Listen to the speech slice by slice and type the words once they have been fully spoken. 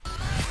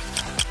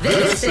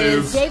This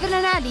is David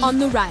and Ali On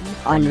the Run.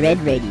 on Red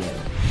Radio.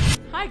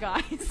 Hi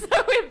guys, so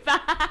we're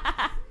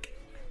back.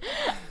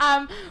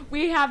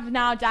 We have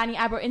now Danny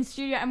Abro in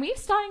studio, and we're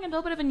starting a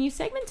little bit of a new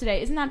segment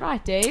today. Isn't that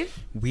right, Dave?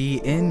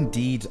 We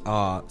indeed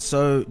are.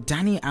 So,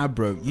 Danny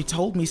Abro, you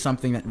told me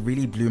something that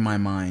really blew my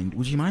mind.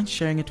 Would you mind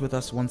sharing it with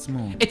us once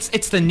more?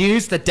 It's the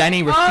news that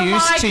Danny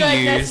refused to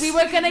use. We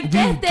were gonna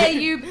get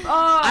there.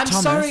 I'm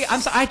Thomas.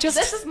 sorry.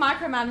 This is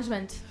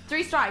micromanagement.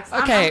 3 strikes.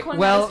 Okay, I'm calling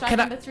well, that strike can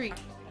I- number 3.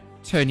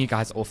 turn you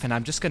guys off, and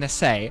I'm just gonna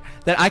say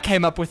that I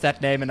came up with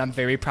that name, and I'm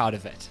very proud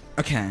of it.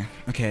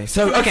 Okay.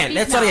 So, Can I okay, speak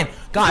let's start now? again.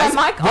 Guys, Is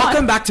my mic on?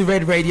 welcome back to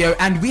Red Radio,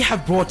 and we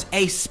have brought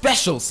a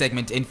special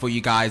segment in for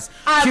you guys,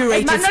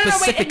 curated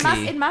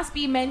specifically. It must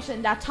be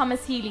mentioned that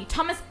Thomas Healy,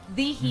 Thomas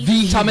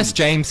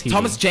James Healy.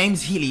 Thomas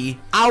James Healy,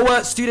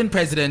 our student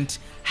president,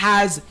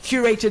 has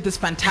curated this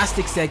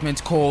fantastic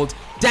segment called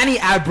Danny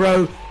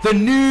Abro, the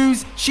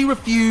news she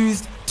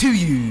refused to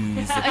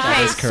use.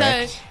 Okay, is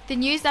correct. so the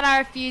news that I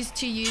refused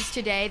to use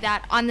today,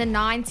 that on the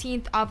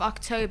 19th of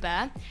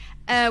October,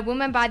 a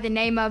woman by the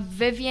name of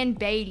Vivian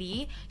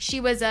Bailey, she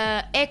was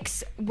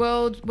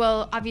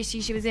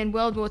obviously she was in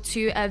World War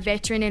II, a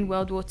veteran in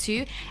World War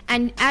II,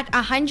 and at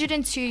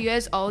 102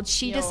 years old,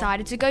 she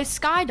decided to go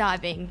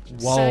skydiving.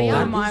 Whoa. So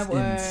yeah, Oh my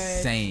word.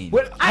 Insane.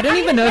 Well, I don't I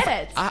even know if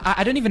get it.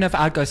 I don't even know if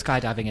I'd go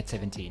skydiving at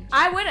 17.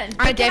 I wouldn't.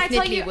 I But can definitely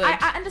I tell you, would.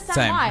 I understand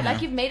Same, why. yeah.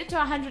 Like, you've made it to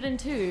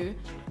 102.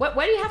 What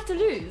do you have to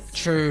lose?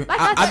 True. Like,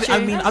 that's I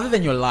true. mean, other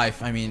than your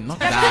life, I mean, not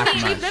Yeah, that but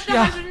you've much. lived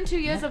 102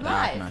 years of That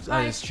life. much. That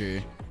Like, is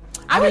true.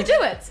 I would mean,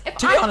 do it. If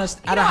To be honest,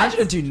 you at know what?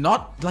 102,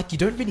 not like you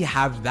don't really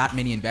have that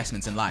many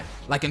investments in life.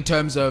 Like in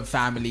terms of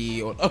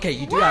family, or okay,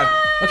 you do have.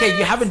 Okay,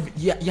 you haven't.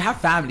 You have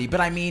family, but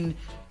I mean,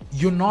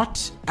 you're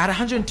not at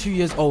 102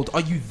 years old.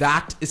 Are you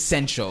that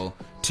essential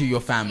to your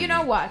family? You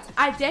know what?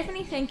 I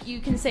definitely think you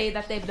can say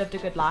that they've lived a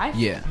good life.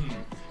 Yeah.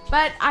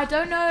 But I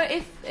don't know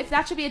if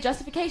that should be a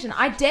justification.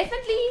 I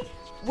definitely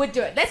would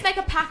do it. Let's make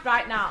a pact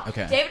right now.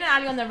 Okay. David and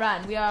Ali on the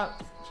run. We are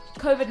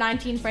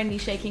COVID-19 friendly,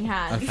 shaking Oh,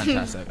 hands.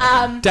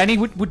 fantastic. Danny,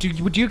 would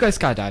you go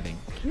skydiving?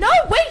 No,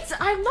 wait!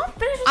 I'm not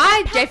finished with I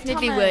my pact,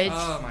 definitely Thomas.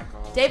 would. my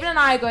god. David and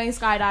I are going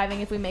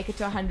skydiving if we make it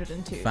to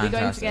 102. We're going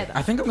Fantastic. together.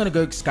 I think I'm gonna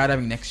go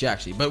skydiving next year,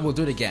 actually, but we'll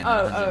do it again. at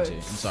Oh, 102. oh.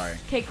 I'm sorry.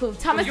 Okay, cool.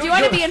 Thomas, Well, do you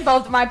want to you're- be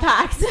involved in my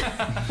pact?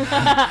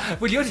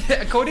 Well,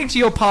 according to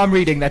your palm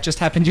reading that just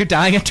happened, you're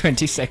dying at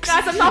 26.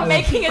 Guys, I'm not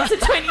making it to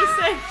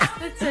 26.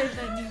 That's so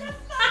funny.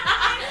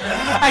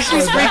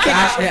 Actually, speaking.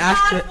 Ashley,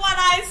 Not what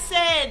I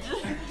said.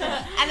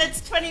 And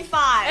it's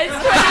 25. It's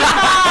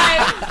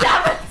 25.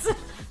 Damn it.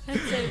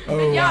 Oh,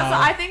 But yeah, so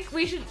wow.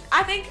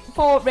 I think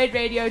for Red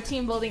Radio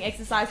team building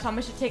exercise,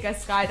 Thomas should take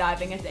us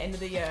skydiving at the end of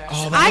the year.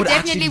 Oh, that I would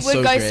definitely actually be would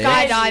so go great.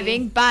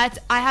 skydiving, but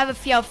I have a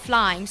fear of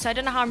flying, so I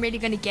don't know how I'm really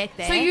going to get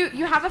there. So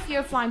you have a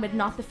fear of flying, but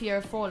not the fear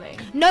of falling.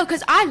 No,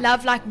 because I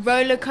love like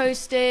roller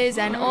coasters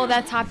and all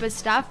that type of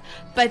stuff,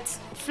 but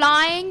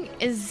flying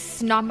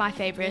is not my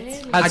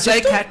favorite. I I'd say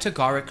just don't-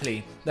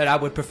 categorically that I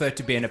would prefer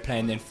to be in a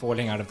plane than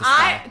falling out of the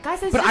sky. Guys,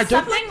 there's But just I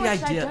don't something like the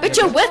which I idea- don't But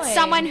you're with enjoy.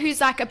 someone who's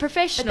like a But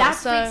professional, that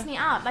so freaks me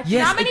out. Like, you Yes,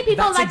 know how many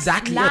people that's like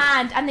exactly it.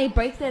 land and they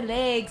break their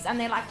legs and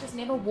they like just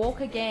never walk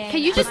again. okay,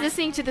 you And, just like,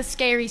 listening to the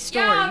scary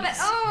stories. Yeah,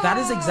 but That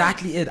is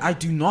exactly it. I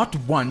do not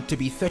want to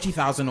be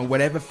 30,000 or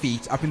whatever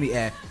feet up in the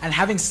air and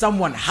having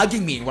someone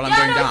hugging me while I'm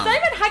going no, down. it's not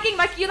even hugging.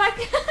 Like you like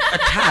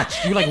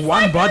Attached. You like It's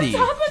one like body.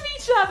 on top of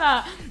each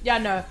other. Yeah,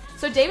 no.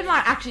 So David and I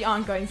actually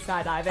aren't going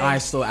skydiving. I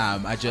still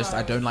am. I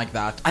don't like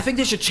that. I think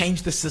they should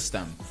change the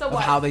system So of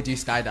what? how they do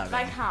skydiving.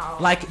 Like how?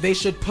 Like they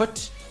should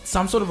put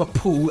some sort of a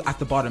pool at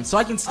the bottom so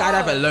I can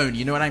skydive Oh. alone.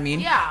 You know what I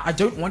mean? Yeah. I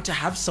don't want to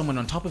have someone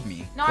on top of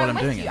me No, while I'm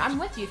doing with you. it. I'm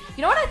with you.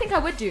 You know what I think I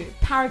would do?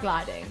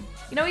 Paragliding.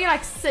 You know, where you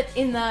like sit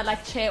in the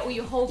like chair or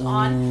you hold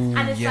on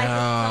and it's like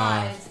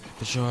yeah, it flies.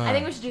 for sure. I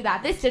think we should do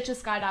that. Let's ditch a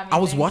skydiving. I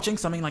was thing. watching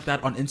something like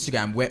that on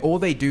Instagram where all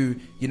they do,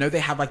 you know, they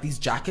have like these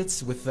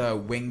jackets with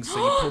wings, so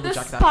you pull the The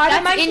jacket out. spider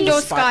That's monkey. indoor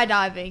Spy-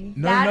 skydiving.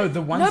 No,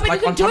 the ones but like you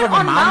can on do top it of the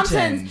on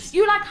mountains.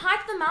 You like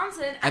hike the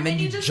mountain and then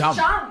you just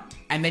jump.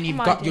 And then you've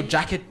my got your days.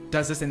 jacket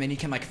does this, and then you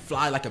can like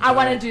fly like a bird. I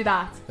want to do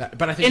that.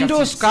 But I think you Indoor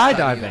have to study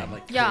skydiving. that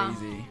like Yeah.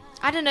 crazy.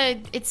 I don't know,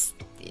 it's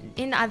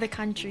in other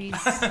countries.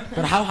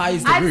 But how high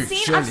is the I've roof?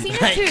 seen surely?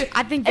 it Like, too.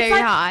 I think It's very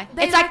like high.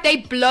 they It's like they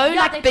blow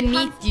yeah, like they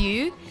beneath pump-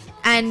 you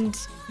and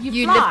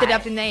you fly. lift it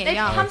up in the air. They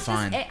Yeah. pump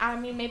Fine. this air. I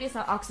mean, maybe it's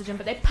not oxygen,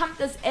 but they pump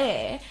this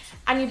air,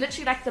 and you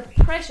literally like the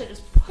pressure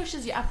just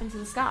pushes you up into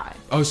the sky.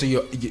 Oh, so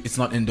it's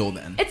not indoor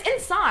then? It's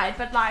inside,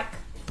 but like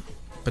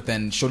But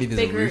then surely there's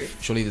Big a roof. roof.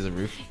 Surely there's a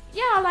roof.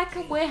 yeah, like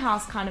a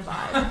warehouse kind of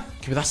vibe.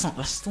 Okay, but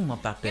that's still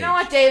not that big. You know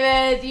what,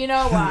 David? You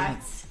know what?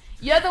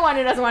 You're the one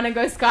who doesn't want to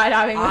go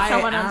skydiving with I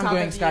someone on am top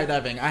going of you.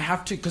 skydiving. I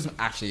have to, because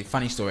actually,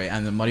 funny story,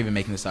 and I'm not even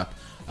making this up.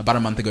 About a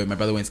month ago, my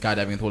brother went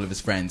skydiving with all of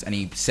his friends, and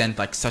he sent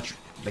like such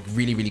like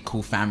really really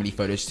cool family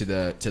photos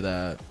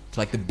to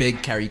like the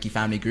big karaoke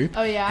family group.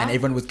 Oh, yeah? And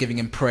everyone was giving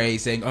him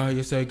praise, saying, "Oh,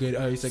 you're so good.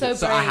 Oh, you're so, So good."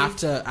 So I brave. have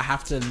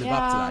to live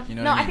up to that. You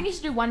know? no, what I think you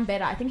should do one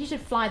better. I think you should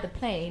fly the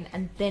plane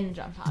and then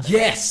jump out. Of it.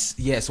 Yes,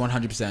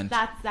 100%.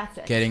 That's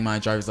it. Getting my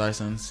driver's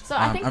license. So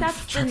I think I'm-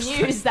 that's the driver's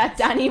news that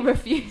Danny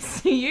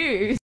refused to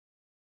use.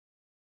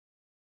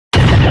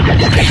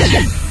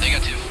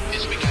 Negative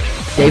is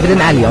mechanical. David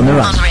and Ali on the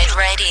run.